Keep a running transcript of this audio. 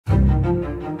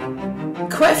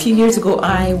Quite a few years ago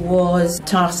I was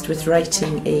tasked with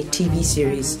writing a TV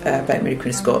series about Mary Queen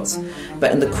of Scots,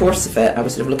 but in the course of it I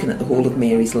was sort of looking at the whole of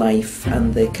Mary's life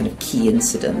and the kind of key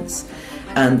incidents.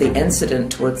 And the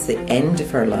incident towards the end of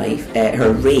her life,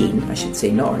 her reign I should say,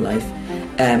 not her life,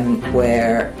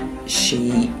 where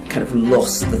she kind of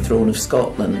lost the throne of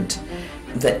Scotland,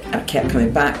 that I kept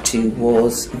coming back to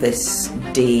was this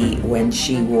day when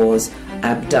she was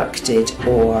abducted,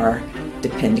 or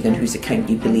depending on whose account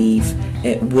you believe,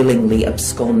 willingly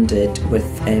absconded with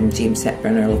James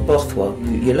Hepburn, Earl of Bothwell.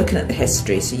 You're looking at the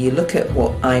history, so you look at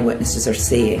what eyewitnesses are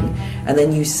saying and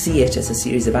then you see it as a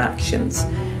series of actions.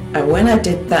 And when I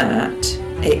did that,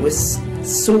 it was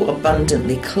so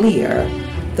abundantly clear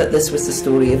that this was the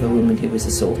story of a woman who was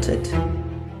assaulted.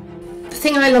 The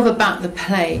thing I love about the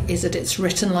play is that it's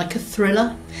written like a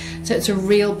thriller, so it's a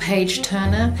real page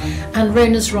turner, and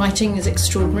Rona's writing is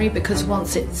extraordinary because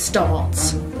once it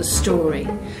starts the story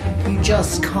you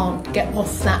just can't get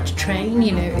off that train,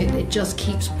 you know, it just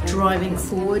keeps driving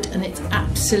forward, and it's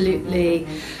absolutely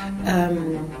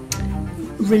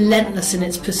relentless in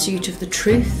its pursuit of the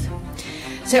truth.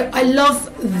 So I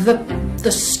love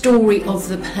the story of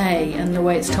the play and the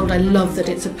way it's told. I love that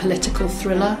it's a political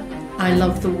thriller. I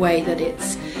love the way that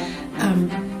it's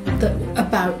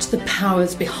about the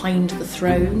powers behind the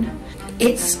throne.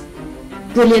 It's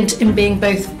brilliant in being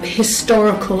both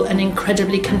historical and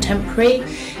incredibly contemporary,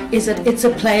 is that it's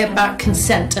a play about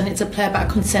consent, and it's a play about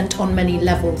consent on many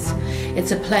levels.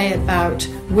 It's a play about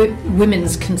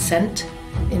women's consent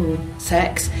in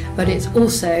sex, but it's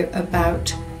also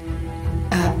about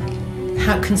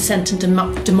how consent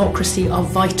and democracy are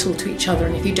vital to each other,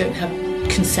 and if you don't have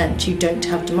consent, you don't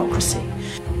have democracy.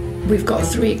 We've got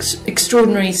three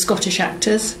extraordinary Scottish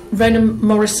actors. Rona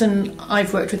Morison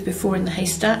I've worked with before in the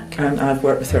Haystack. And I've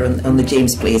worked with her on the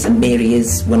James plays, and Mary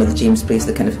is one of the James plays,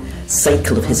 the kind of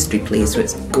cycle of history plays, so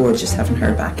it's gorgeous having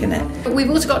her back in it. We've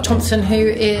also got Thompson, who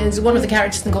is one of the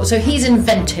characters in the court, so he's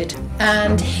invented,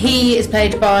 and he is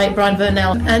played by Brian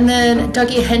Vernel. And then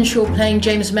Douglas Henshall playing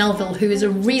James Melville, who is a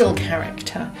real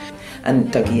character.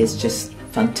 And Dougie is just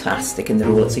fantastic in the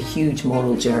role. It's a huge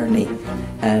moral journey,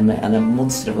 and a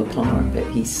monster of a plumber, but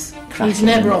he's cracking. He's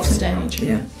never off stage.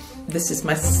 Yeah. This is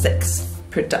my 6th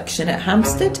production at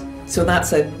Hampstead, so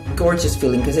that's a gorgeous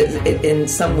feeling, because it in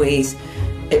some ways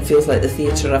it feels like the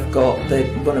theatre I've got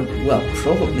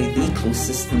probably the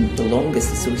closest and the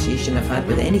longest association I've had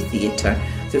with any theatre.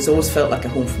 So it's always felt like a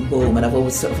home from home, and I've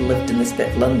always sort of lived in this bit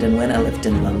of London when I lived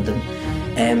in London.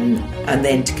 And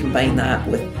then to combine that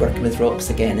with working with Rox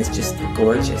again is just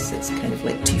gorgeous. It's kind of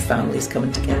like two families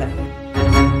coming together.